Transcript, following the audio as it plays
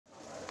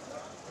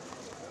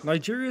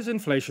Nigeria's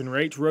inflation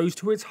rate rose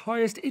to its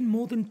highest in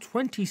more than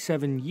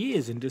 27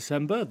 years in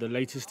December, the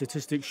latest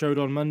statistics showed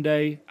on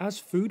Monday, as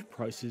food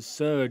prices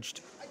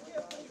surged.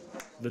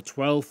 The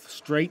 12th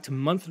straight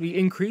monthly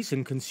increase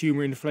in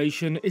consumer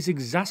inflation is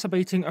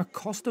exacerbating a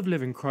cost of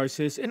living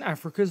crisis in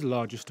Africa's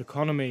largest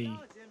economy.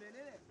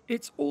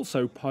 It's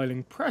also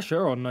piling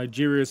pressure on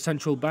Nigeria's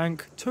central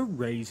bank to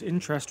raise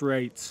interest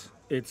rates.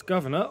 Its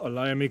governor,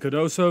 Olayemi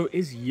Cardoso,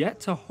 is yet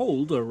to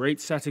hold a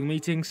rate-setting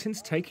meeting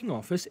since taking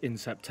office in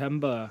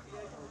September.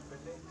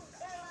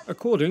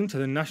 According to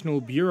the National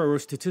Bureau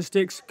of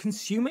Statistics,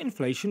 consumer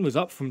inflation was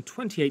up from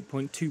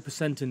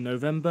 28.2% in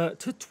November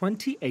to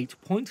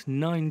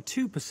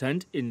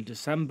 28.92% in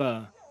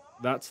December.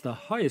 That's the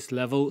highest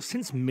level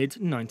since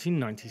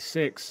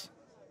mid-1996.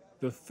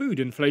 The food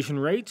inflation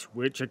rate,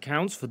 which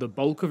accounts for the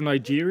bulk of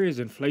Nigeria's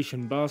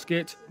inflation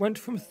basket, went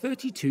from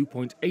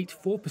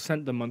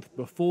 32.84% the month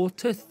before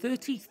to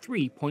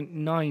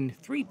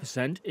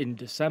 33.93% in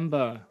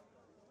December.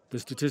 The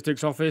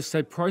Statistics Office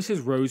said prices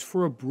rose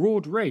for a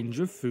broad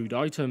range of food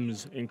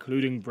items,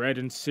 including bread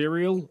and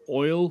cereal,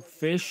 oil,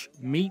 fish,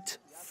 meat,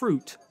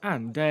 fruit,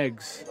 and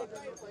eggs.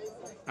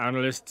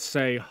 Analysts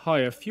say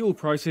higher fuel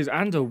prices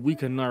and a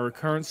weaker naira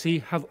currency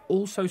have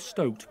also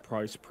stoked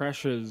price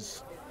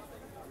pressures.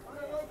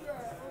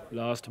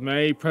 Last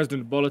May,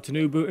 President Bola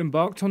Tinubu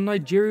embarked on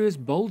Nigeria's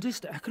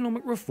boldest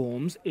economic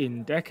reforms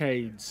in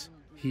decades.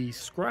 He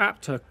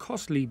scrapped a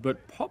costly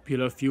but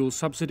popular fuel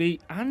subsidy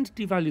and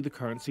devalued the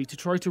currency to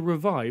try to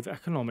revive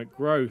economic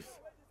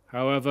growth.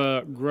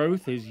 However,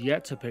 growth is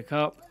yet to pick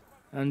up,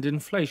 and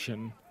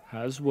inflation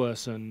has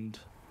worsened.